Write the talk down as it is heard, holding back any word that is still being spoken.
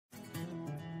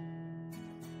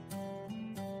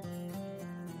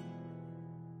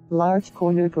Large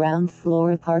corner ground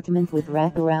floor apartment with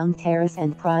wraparound terrace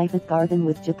and private garden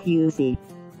with jacuzzi.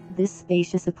 This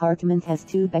spacious apartment has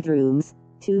 2 bedrooms,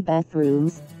 2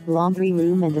 bathrooms, laundry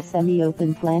room and a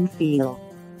semi-open plan feel.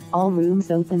 All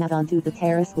rooms open out onto the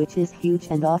terrace, which is huge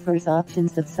and offers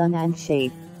options of sun and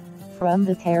shade. From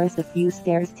the terrace a few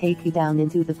stairs take you down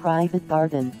into the private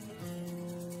garden.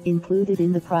 Included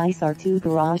in the price are 2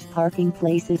 garage parking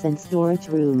places and storage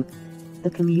room. The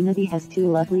community has 2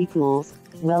 lovely pools,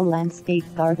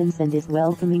 well-landscaped gardens and is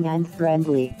welcoming and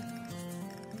friendly.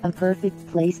 A perfect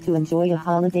place to enjoy a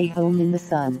holiday home in the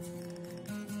sun.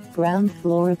 Ground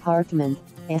floor apartment,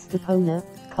 Estepona,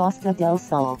 Costa del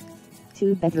Sol.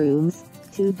 2 bedrooms,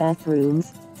 2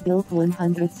 bathrooms, built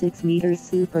 106 meters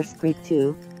superscript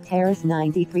 2, terrace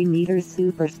 93 meters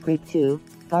superscript 2,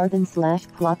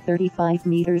 garden/plot 35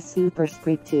 meters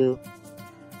superscript 2.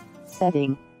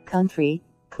 Setting, country,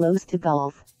 close to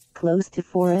Gulf, close to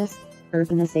forest,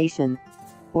 urbanization.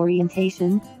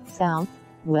 Orientation, south,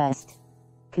 west.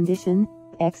 Condition,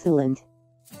 excellent.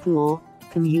 Pool,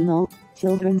 communal,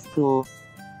 children's pool.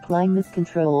 Climate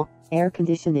control, air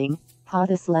conditioning,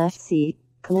 hot/sea,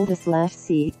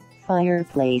 cold/sea,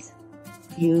 fireplace.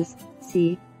 Views,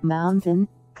 sea, mountain,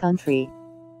 country.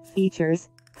 Features,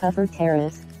 covered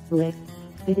terrace, lift,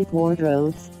 fitted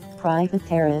wardrobes, private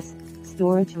terrace,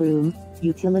 storage room,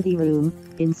 utility room,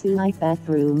 ensuite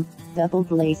bathroom, double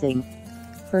glazing.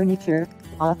 Furniture,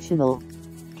 optional.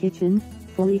 Kitchen,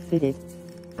 fully fitted.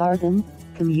 Garden,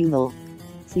 communal.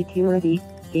 Security,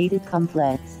 gated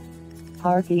complex.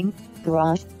 Parking,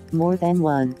 garage, more than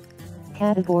 1.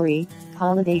 Category,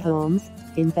 holiday homes,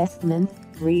 investment,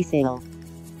 resale.